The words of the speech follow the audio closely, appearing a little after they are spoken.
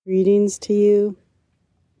Greetings to you.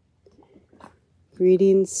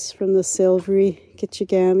 Greetings from the silvery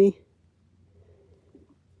Kichigami,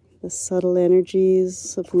 the subtle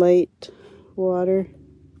energies of light, water,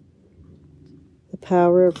 the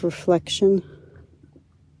power of reflection,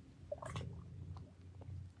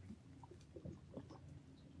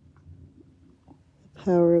 the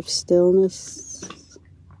power of stillness,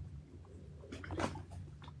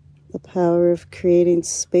 the power of creating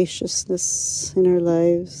spaciousness in our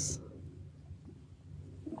lives.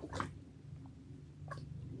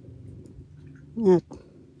 That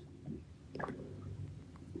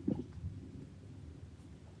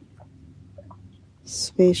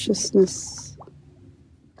spaciousness,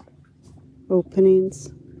 openings,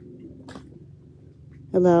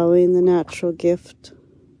 allowing the natural gift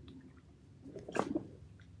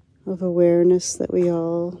of awareness that we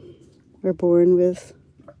all are born with,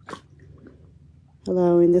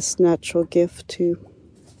 allowing this natural gift to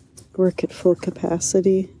work at full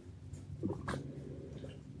capacity,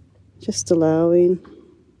 just allowing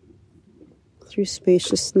through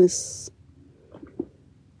spaciousness.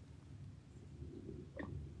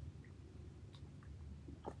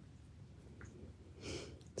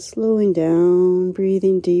 Slowing down,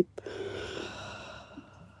 breathing deep,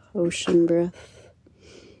 ocean breath.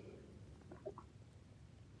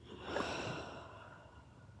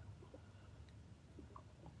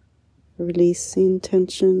 Releasing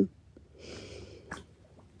tension.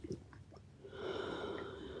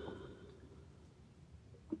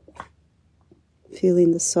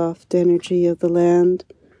 Feeling the soft energy of the land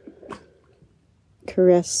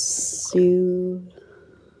caress you.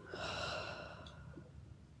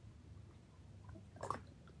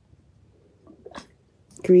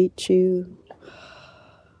 Greet you.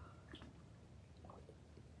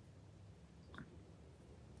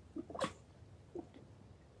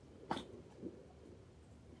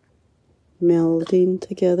 Melding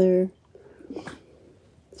together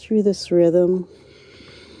through this rhythm.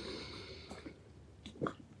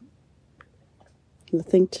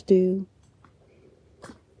 Nothing to do.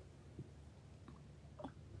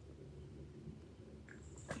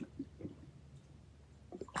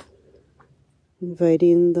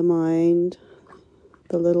 Inviting the mind,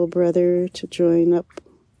 the little brother, to join up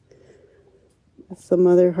with the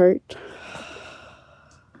mother heart.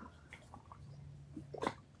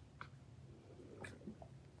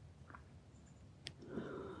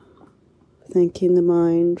 Thanking the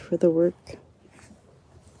mind for the work.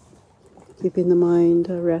 Giving the mind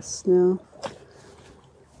a rest now.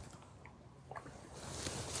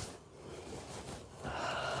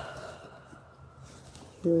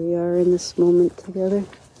 Here we are in this moment together.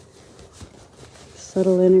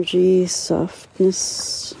 Subtle energy,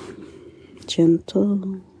 softness,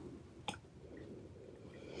 gentle.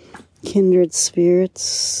 Kindred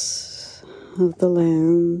spirits of the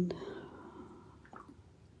land.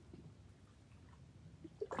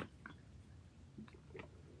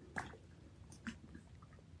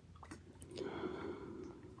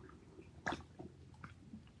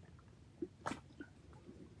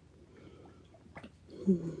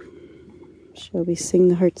 Shall we sing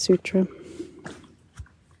the Heart Sutra?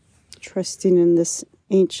 Trusting in this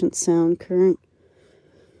ancient sound current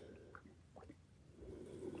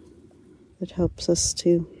that helps us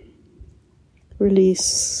to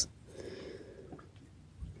release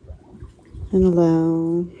and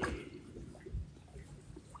allow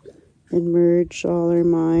and merge all our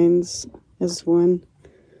minds as one,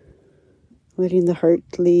 letting the heart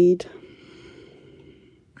lead.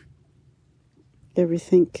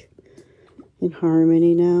 Everything in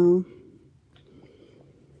harmony now.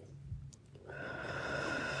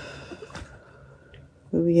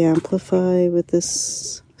 We amplify with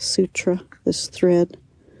this sutra, this thread.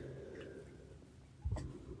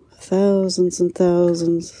 Thousands and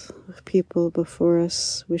thousands of people before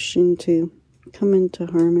us wishing to come into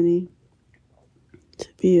harmony, to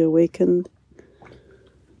be awakened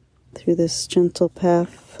through this gentle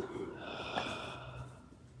path.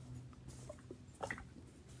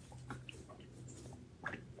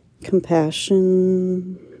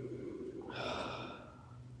 Compassion,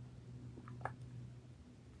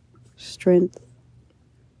 strength,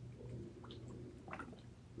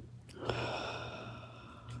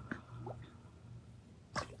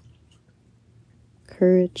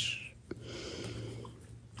 courage,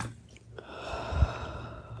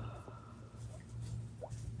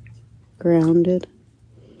 grounded,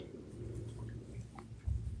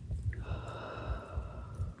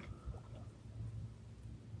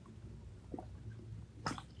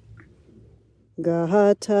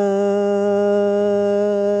 Gahata,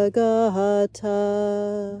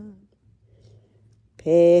 Gahata,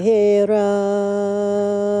 Peragata,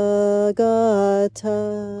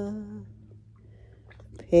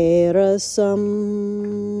 Parasamgata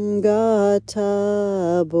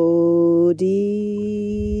Bodhi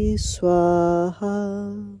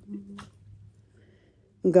Swaha.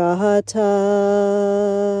 Gata,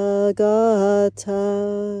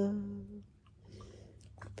 Gata,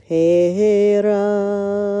 Peragata,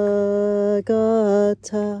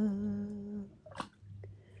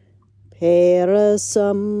 Parasamgata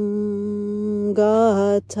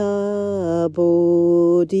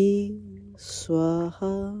Bodhi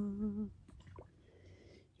Swaha.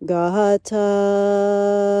 Gata,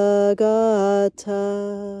 Gata,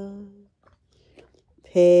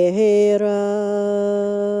 Peragata,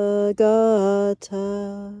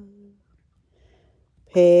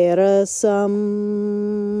 Parasamgata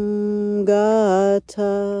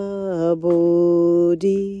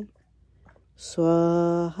Bodhi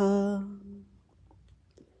Swaha.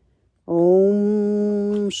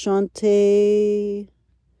 Om Shanti,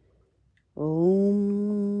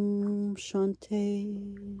 Om Shanti,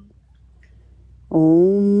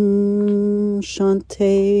 Om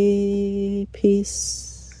Shanti.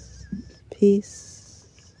 Peace,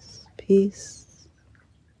 peace, peace.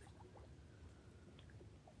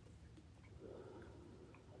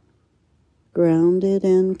 Grounded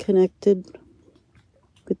and connected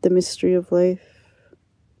with the mystery of life.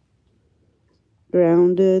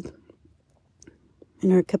 Grounded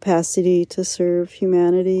in our capacity to serve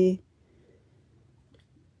humanity,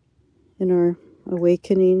 in our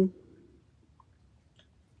awakening.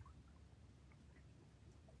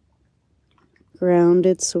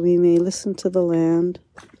 Grounded so we may listen to the land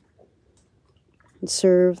and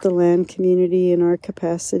serve the land community in our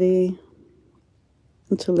capacity,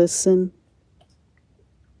 and to listen,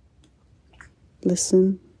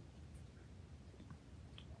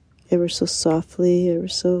 ever so softly, ever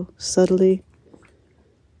so subtly,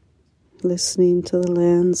 listening to the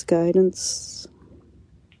land's guidance.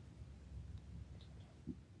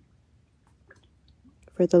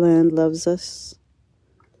 For the land loves us.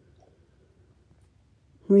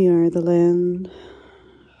 We are the land.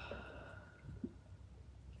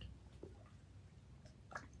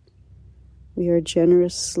 We are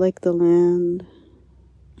generous like the land.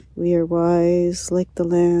 We are wise like the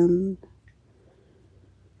land.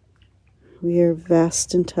 We are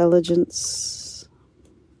vast intelligence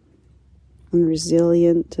and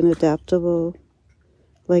resilient and adaptable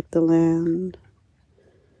like the land.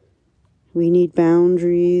 We need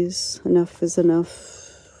boundaries. Enough is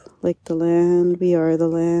enough like the land. We are the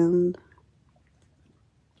land.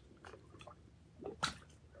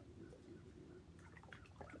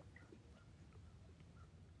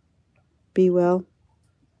 Be well.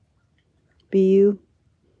 Be you,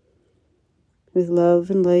 with love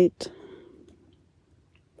and light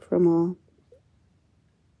from all.